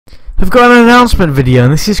I've got an announcement video,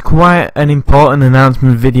 and this is quite an important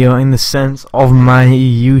announcement video in the sense of my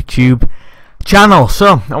YouTube channel.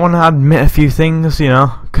 So I want to admit a few things,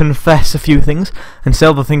 confess a few things, and say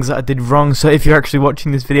all the things that I did wrong. So if you're actually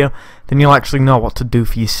watching this video, then you'll actually know what to do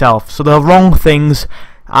for yourself. So the wrong things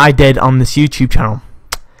I did on this YouTube channel.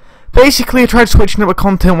 Basically, I tried switching up the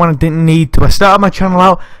content when I didn't need to. I started my channel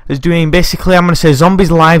out as doing, basically, I'm going to say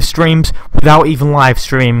zombies live streams without even live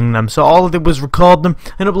streaming them. So all I did was record them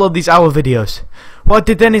and upload these hour videos. What I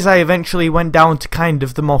did then is I eventually went down to kind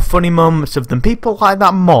of the more funny moments of them. People like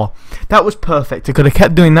that more. That was perfect. I could have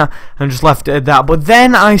kept doing that and just left it at that. But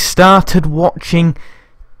then I started watching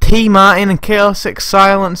T Martin and Chaos X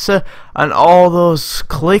Silencer and all those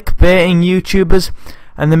clickbaiting YouTubers,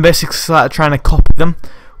 and then basically started trying to copy them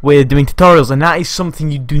with doing tutorials, and that is something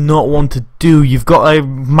you do not want to do. You've got a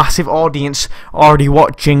massive audience already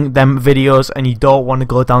watching them videos, and you don't want to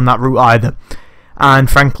go down that route either. And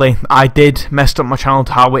frankly, I did mess up my channel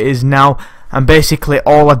to how it is now, and basically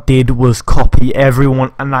all I did was copy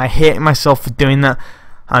everyone, and I hate myself for doing that.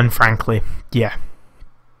 And frankly, yeah.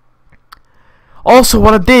 Also,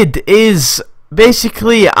 what I did is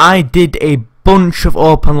basically I did a bunch of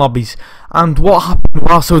open lobbies, and what happened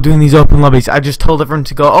whilst I was doing these open lobbies, I just told everyone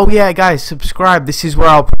to go, oh yeah guys, subscribe, this is where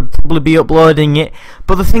I'll probably be uploading it.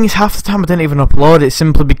 But the thing is, half the time I didn't even upload it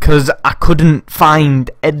simply because I couldn't find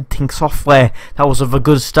editing software that was of a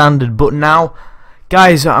good standard. But now,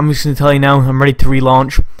 guys, I'm just going to tell you now, I'm ready to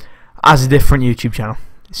relaunch as a different YouTube channel.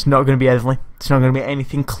 It's not going to be Etherly, it's not going to be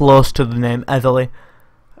anything close to the name Etherly.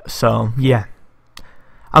 So yeah,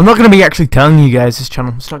 I'm not going to be actually telling you guys this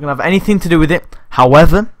channel. It's not going to have anything to do with it.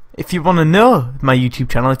 However, if you want to know my YouTube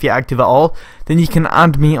channel, if you're active at all, then you can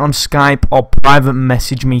add me on Skype or private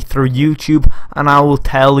message me through YouTube, and I will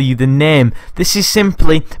tell you the name. This is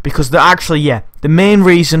simply because the main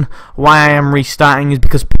reason why I am restarting is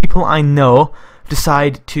because people I know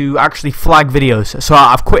decide to actually flag videos. So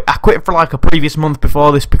I quit for like a previous month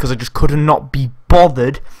before this because I just could not be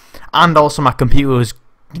bothered, and also my computer was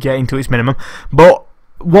getting to its minimum. But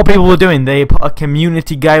what people were doing, they put a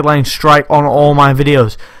community guideline strike on all my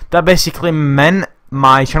videos. That basically meant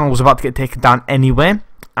my channel was about to get taken down anyway,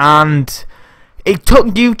 and it took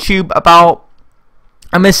YouTube about,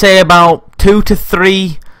 I'm going to say about 1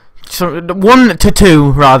 to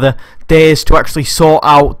 2 rather days to actually sort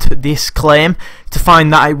out this claim, to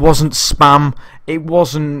find that it wasn't spam, it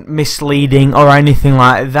wasn't misleading or anything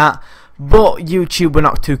like that. But YouTube were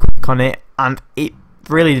not too quick on it, and it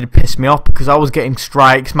really did piss me off because I was getting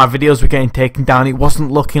strikes, my videos were getting taken down, it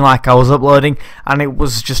wasn't looking like I was uploading, and it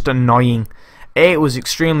was just annoying. It was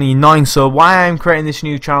extremely annoying. So why I'm creating this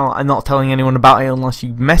new channel and not telling anyone about it unless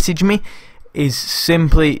you message me is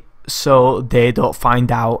simply so they don't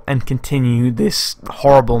find out and continue this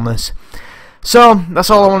horribleness. So that's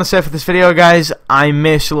all I want to say for this video, guys. I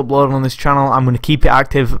may still upload on this channel. I'm going to keep it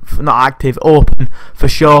active, not active, open for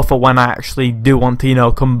sure, for when I actually do want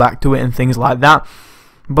to, come back to it and things like that.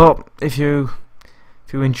 But if you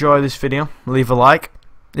enjoy this video, leave a like.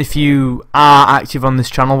 If you are active on this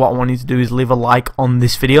channel, what I want you to do is leave a like on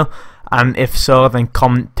this video, and if so, then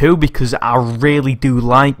comment too, because I really do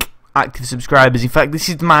like active subscribers. In fact, this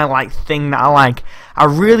is my thing that I like. I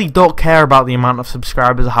really don't care about the amount of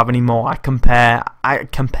subscribers I have anymore. I compare.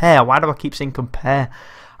 Why do I keep saying compare?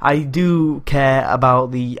 I do care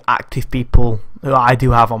about the active people who I do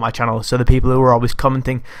have on my channel, so the people who are always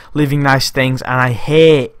commenting, leaving nice things, and I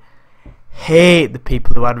hate the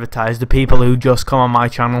people who advertise, the people who just come on my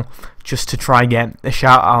channel just to try get a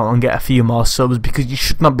shout out and get a few more subs, because you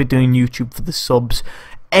should not be doing YouTube for the subs.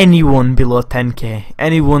 Anyone below 10k,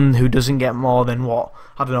 anyone who doesn't get more than, what,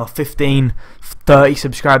 I don't know, 15, 30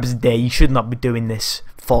 subscribers a day, you should not be doing this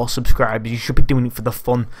for subscribers. You should be doing it for the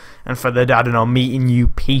fun and for the, I don't know, meeting new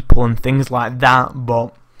people and things like that.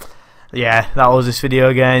 But yeah, that was this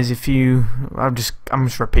video, guys. I'm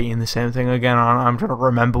just repeating the same thing again. I'm trying to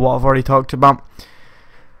remember what I've already talked about.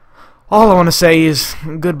 All I want to say is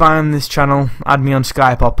goodbye on this channel. Add me on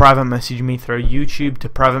Skype or private message me through YouTube. To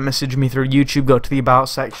private message me through YouTube, go to the About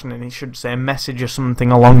section and it should say message or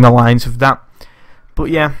something along the lines of that.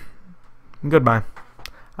 But yeah, goodbye.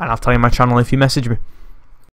 And I'll tell you my channel if you message me.